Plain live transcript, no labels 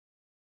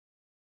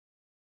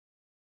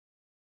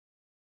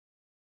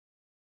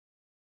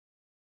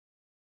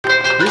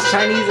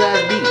Chinese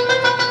ass beat.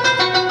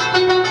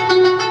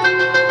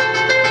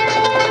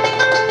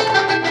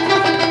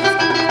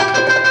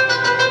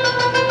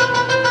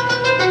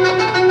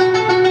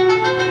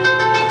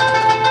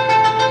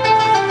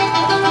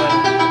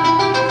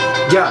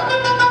 Yeah.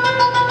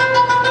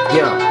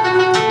 Yeah.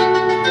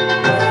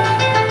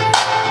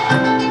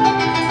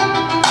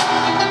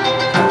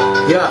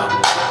 Yeah. Yeah.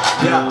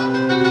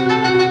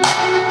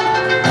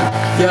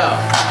 Yeah.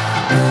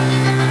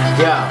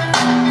 Yeah.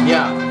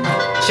 Yeah.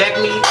 Check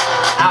me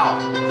out.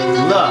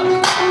 Look.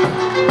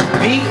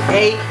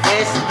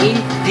 BASED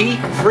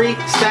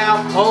freestyle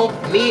on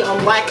me.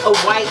 I'm like a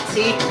white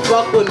tee.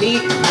 Fuck with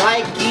me,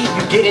 Nike.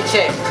 You get it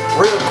checked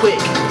real quick.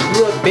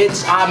 Look,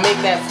 bitch, I make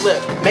that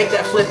flip. Make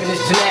that flip in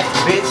this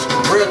gymnastics, bitch.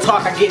 Real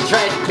talk, I get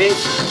drastic, bitch.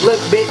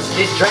 Look, bitch,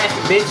 it's drastic,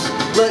 bitch.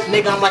 Look,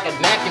 nigga, I'm like a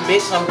napkin,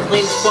 bitch. I'm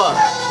clean as fuck.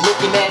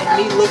 Looking at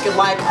me, looking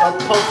like a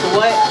poster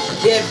what?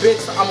 Yeah,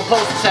 bitch, I'm a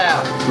poster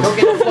child. Don't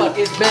get no fuck,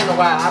 it's been a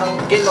while. I don't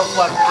get no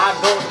fuck. I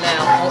go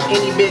now on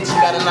any bitch, you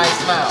got a nice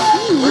smile.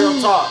 Real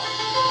talk.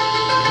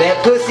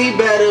 That pussy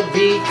better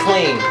be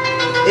clean.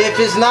 If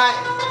it's not,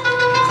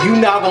 you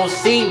not gonna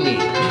see me.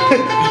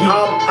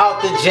 I'm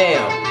out the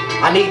jam.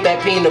 I need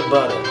that peanut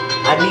butter.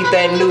 I need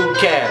that new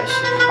cash.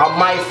 I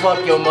might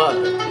fuck your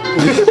mother.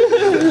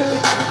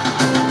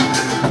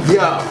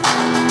 Yo.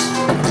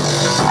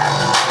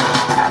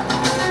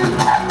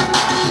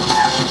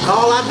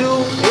 All I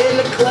do in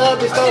the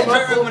club is throw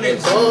my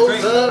fucking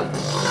clothes up.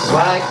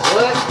 Like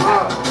what?